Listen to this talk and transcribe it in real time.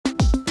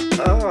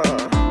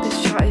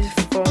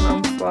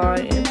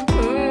lying.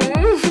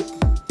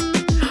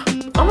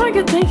 Oh my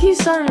god, thank you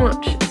so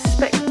much,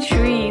 Spectre,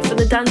 for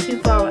the dancing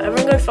flower.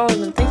 Everyone go follow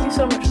them. Thank you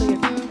so much for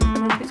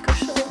everyone, please go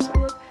show them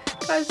some love.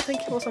 Guys,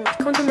 thank you all so much.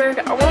 Come to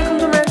America. I want to come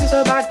to America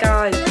so bad,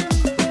 guys.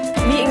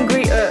 Meet and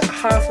greet at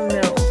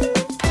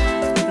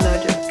 $500,000. No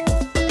joke.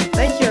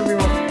 Thank you,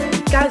 everyone.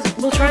 Guys,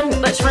 let's try and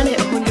hit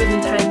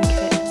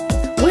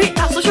 110k. Wait,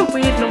 that's such a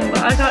weird number.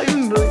 I can't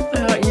even believe.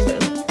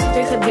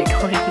 They said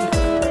Bitcoin.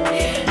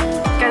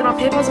 Guys, my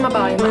PayPal's in my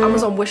bio. My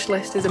Amazon wish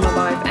list is in my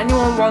bio. If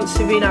anyone wants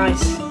to be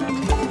nice,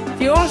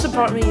 if you want to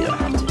support me, you don't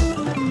have to.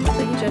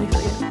 Thank you, Jenny, for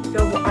the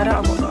yo, I don't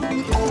have WhatsApp.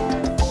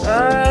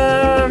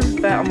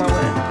 Bet on my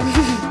way.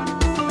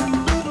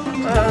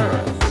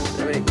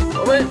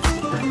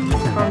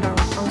 Calm down.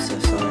 I'm so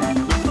sorry.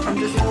 I'm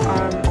just a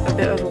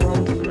bit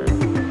overwhelmed at the moment.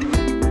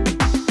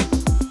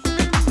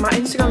 My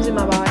Instagram's in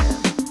my bio.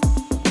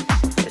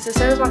 It's the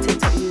same as my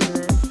TikTok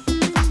username.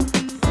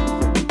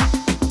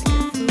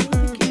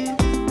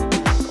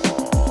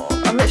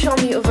 I'm literally on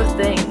the other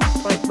thing,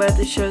 like where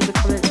it shows the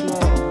comments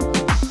more.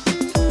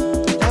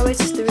 Now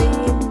it's 3 in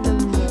the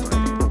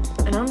morning,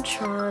 and I'm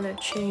trying to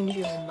change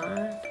your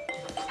mind.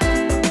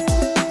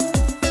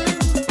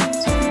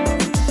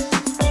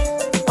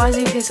 Why is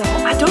UK so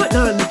hot? I don't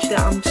know, literally,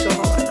 I'm so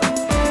hot right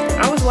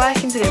now. I was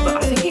working today, but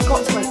I think it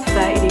got to like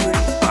 30 degrees.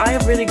 But I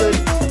have really good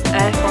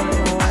aircon in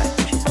my work,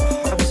 which is,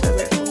 I'm so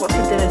grateful. What's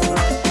for dinner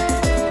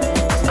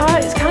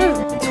tonight? It's kind of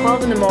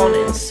 12 in the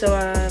morning, so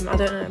I don't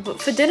know.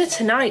 But for dinner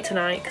tonight,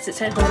 because it's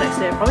technically the next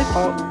day, probably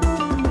pork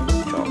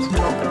chops. I'm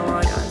not gonna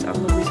lie, guys. I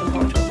love me some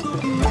pork chops.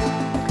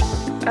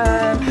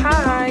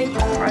 Hi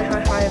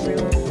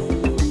everyone.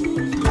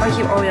 Thank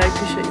you, Ollie. I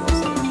appreciate you all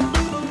so much.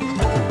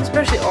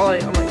 Especially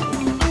Ollie. I'm like,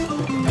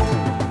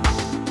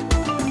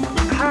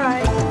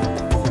 hi.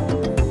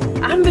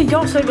 Amber,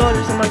 you're so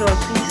gorgeous. Oh my god,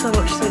 thank you so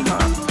much,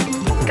 sweetheart.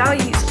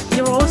 Guys,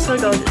 you're all so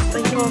gorgeous.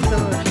 Thank you all so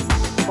much.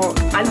 Pork.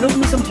 I love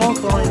me some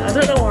pork loin. I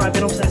don't know why I've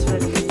been obsessed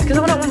with it. Because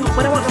when I went on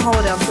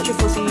holiday, I'm such a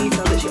fussy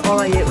eater. Literally all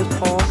I ate was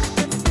pork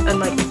and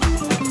like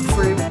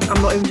fruit.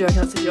 I'm not even joking,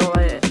 that's literally all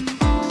I ate.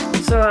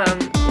 So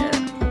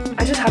yeah,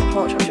 I just had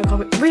pork chops.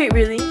 Wait,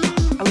 really?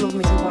 I love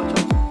me some pork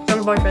chops. I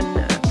have a boyfriend.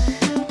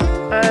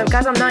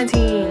 Guys, I'm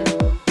 19.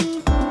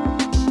 Oh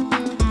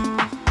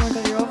my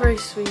god, you're all very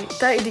sweet.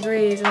 30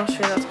 degrees in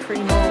Australia, that's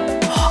pretty normal.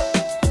 I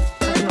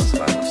cannot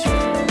survive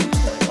Australia.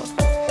 Oh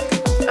my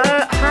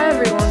god. Hi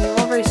everyone, you're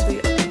all very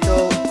sweet.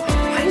 Joe.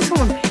 Why did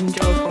someone pin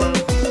Joe follow?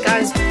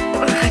 Guys, I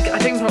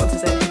don't know what to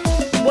say.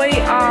 We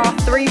are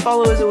 3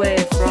 followers away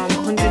from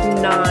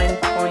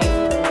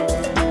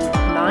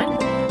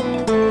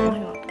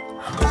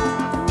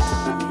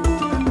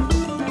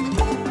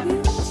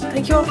 109.9.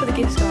 Thank you all for the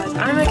gifts, guys.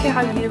 I'm okay.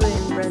 How you doing,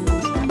 friends?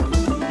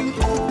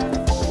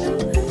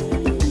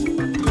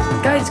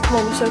 Guys, come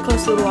on, we're so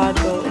close to the wide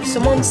goal. If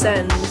someone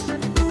sends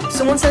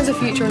a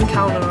future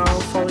encounter,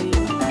 I'll follow you.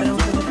 If anyone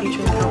sends a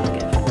future encounter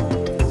gift,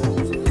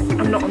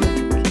 I'm not on the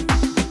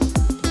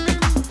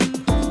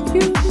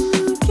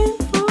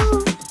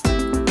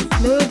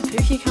no, the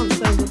Pookie camp's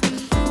so good.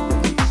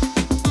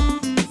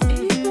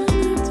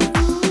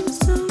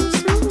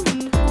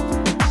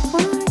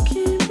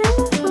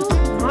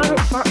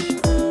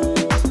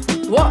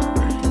 What?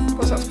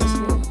 What's that supposed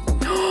to mean?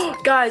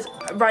 Guys,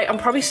 right, I'm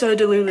probably so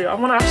delulu. I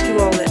want to ask you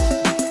all this.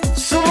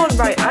 Someone,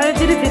 right, I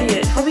did a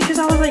video, probably because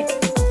I was like,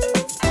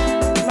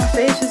 my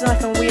face was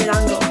like a weird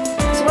angle.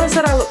 Someone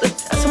said I looked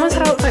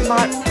like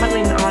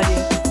Madeline Argy.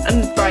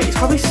 And right, it's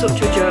probably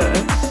such a joke.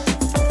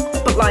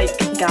 But like,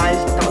 guys,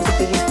 that was the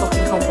biggest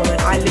fucking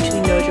compliment. I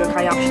literally, no joke,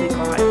 I actually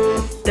cried.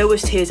 There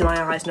was tears in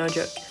my eyes, no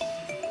joke.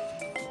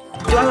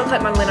 Do I look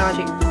like Madeline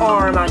Argy,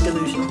 or am I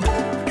delusional?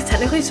 Because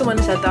technically someone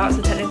said that,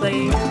 so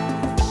technically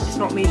it's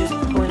not me just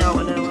pulling out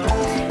of nowhere.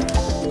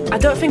 I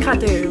don't think I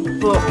do,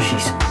 but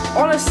she's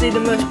honestly the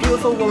most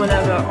beautiful woman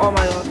ever. Oh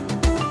my god.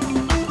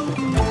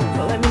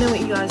 But let me know what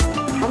you guys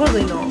think.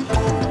 Probably not.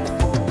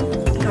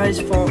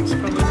 Guys' thoughts,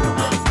 probably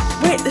not.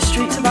 Wait, the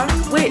streets are back.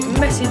 Wait,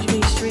 message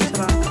me, streets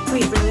are back.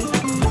 Wait, really?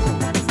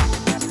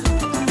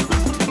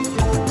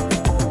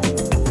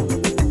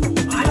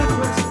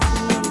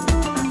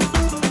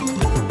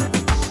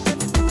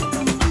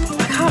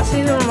 I can't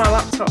see them on my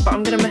laptop, but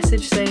I'm gonna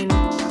message saying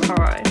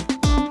hi.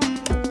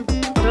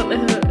 I don't know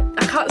who.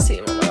 I can't see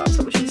him on my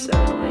laptop, which is so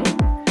annoying.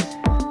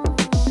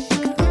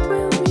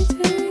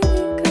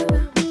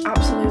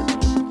 Absolutely.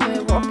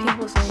 Wait, what are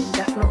people saying?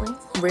 Definitely.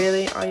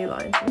 Really? Are you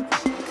lying to me?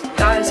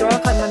 Guys, do I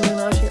look like Madeline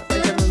Argy? Is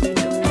everyone being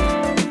deluded?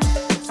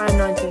 I'm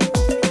 19.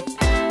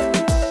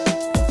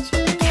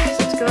 Yes,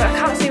 let's go. I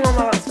can't see him on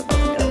my laptop.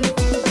 Let's go.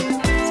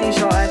 See you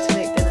short, I have to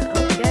make dinner.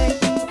 Okay.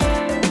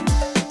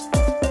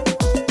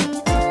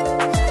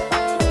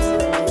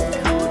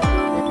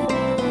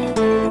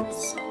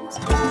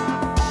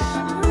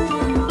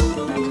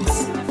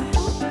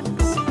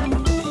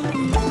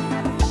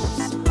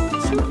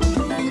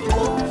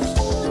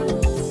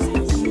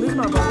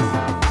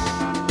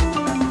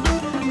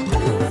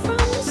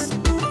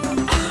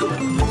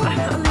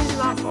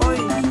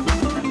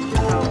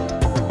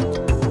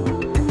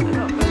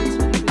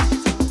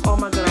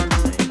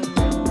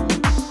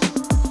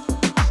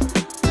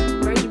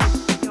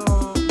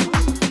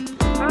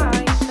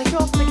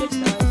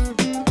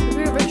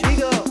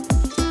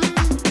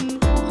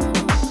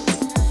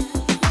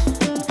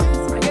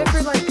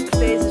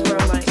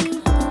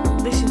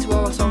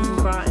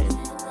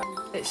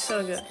 so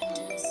good.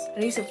 I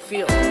need to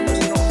feel it.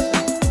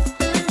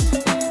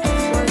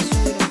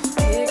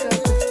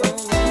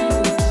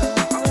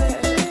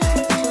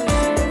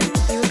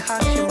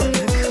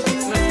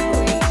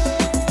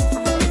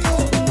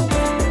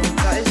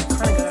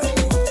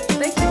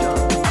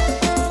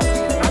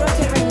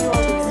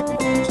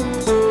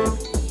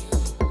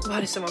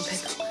 Someone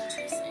pick up.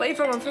 Where are you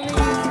from? I'm from the UK.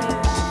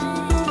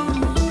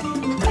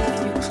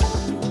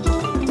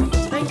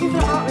 Thank you for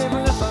the heart rate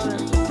on the phone.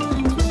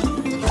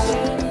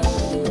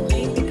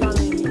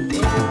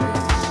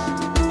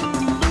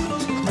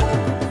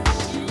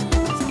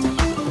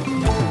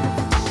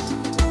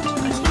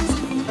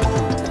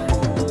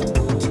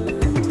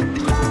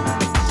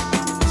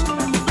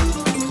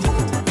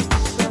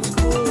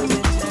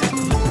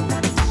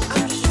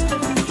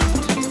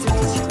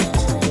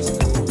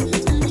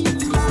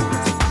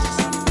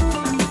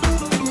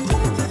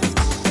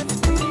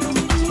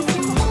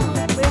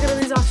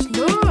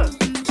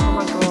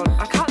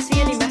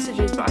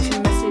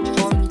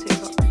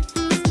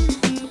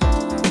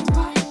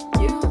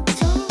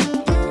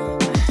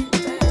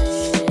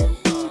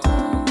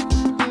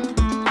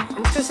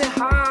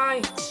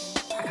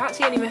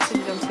 Any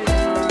messages on Twitter?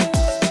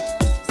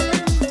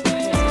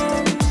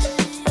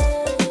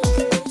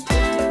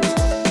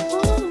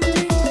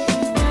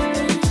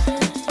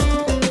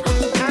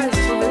 Guys,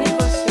 we're really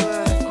close to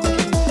 110.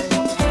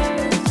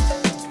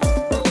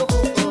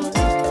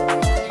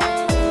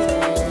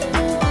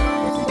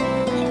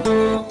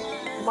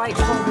 White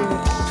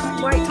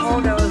tall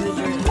girl is a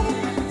dream.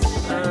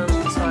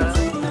 Sorry.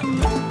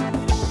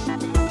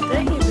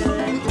 Thank you,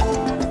 Billy.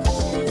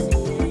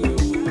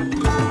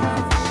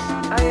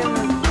 I am.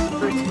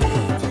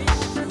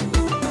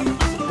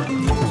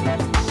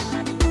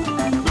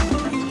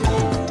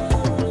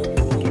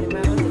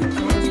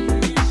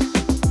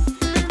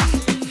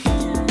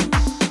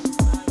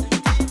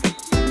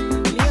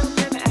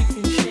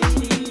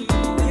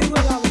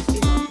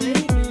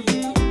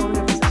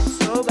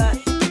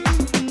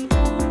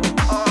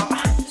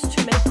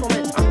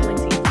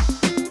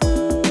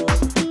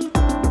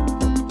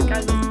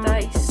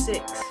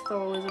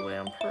 Followers away,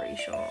 I'm pretty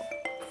sure.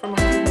 From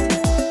 110.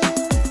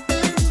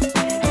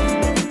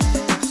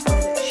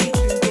 She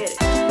can get it.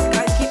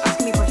 Guys, keep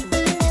asking me questions.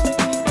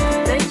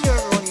 Thank you,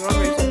 everyone. You're all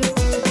great.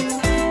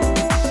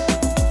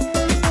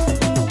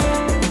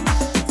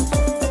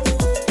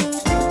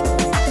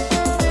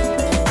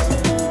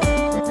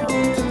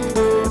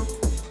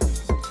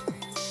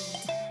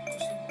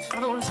 I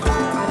don't want to say I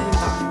didn't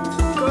back.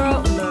 Girl,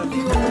 no.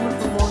 People are moving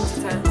from 1 to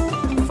 10.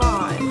 5.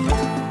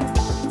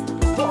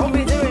 What are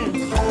we doing?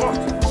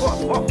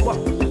 What?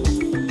 Do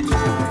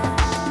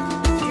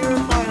you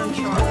reply on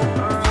chat? I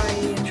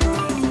tried.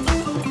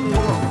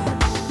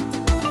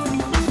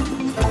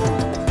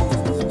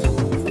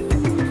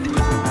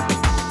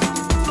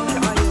 What's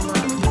your ideal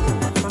man?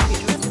 My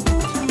future husband.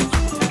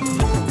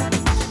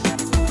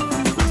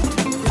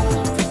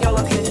 Your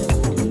location?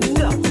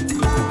 No.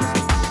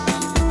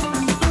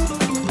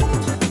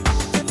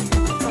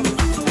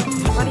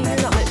 Why do you do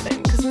that lip thing?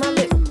 Because my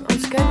lip, I'm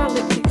scared my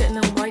lip keep getting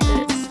them white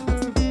bits.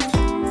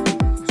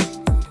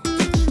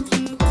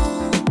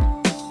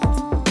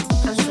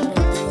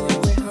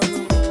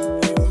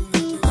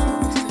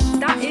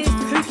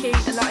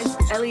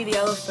 The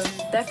elephant.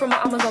 They're from my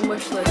Amazon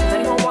wishlist. If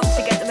anyone wants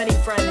to get them any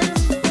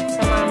friends,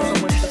 send my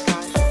Amazon wishlist,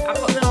 guys. I've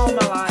got them all in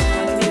my life.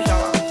 I'll give you a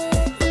shout out.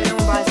 If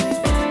anyone buys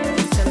anything,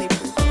 just send me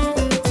proof.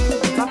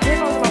 My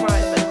PayPal's on my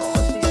right, if anyone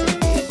wants to be sent.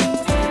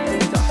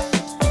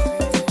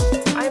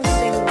 I am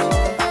single.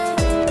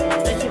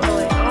 Thank you,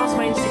 Ollie. I'll ask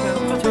my Instagram.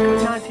 I've got to go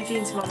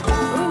 9:15 tomorrow.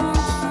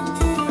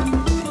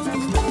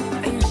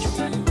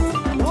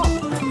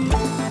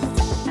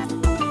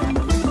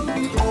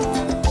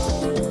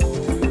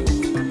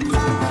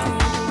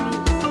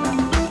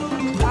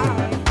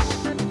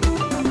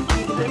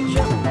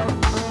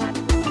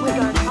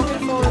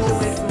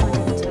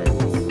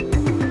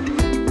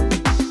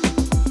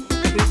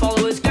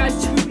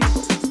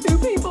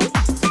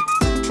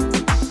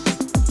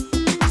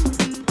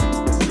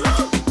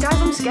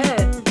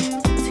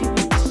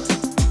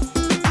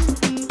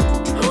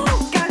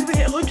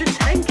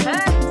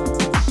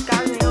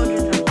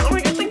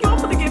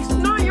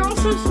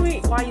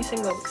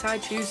 Single because I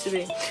choose to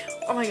be.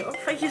 Oh my god,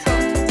 thank you so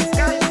much.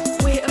 Guys,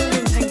 wait,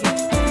 110k.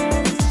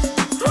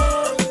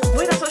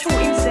 Wait, that's such an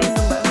insane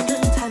number.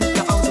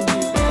 110,000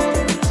 people.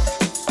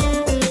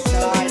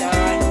 Alright.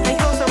 Thank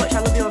you all so much. I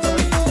love you all so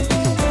much.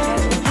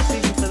 Guys, I'm just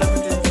reaching for the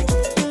 110k.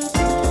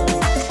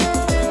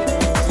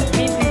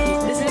 Me too.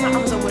 This is my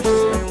Amazon wish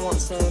list if anyone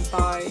wants to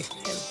buy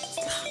him.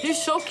 He's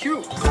so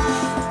cute.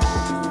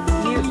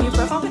 New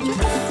profile picture?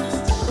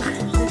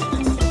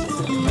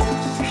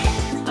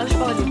 I just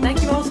followed you. Thank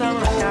you all so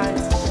much.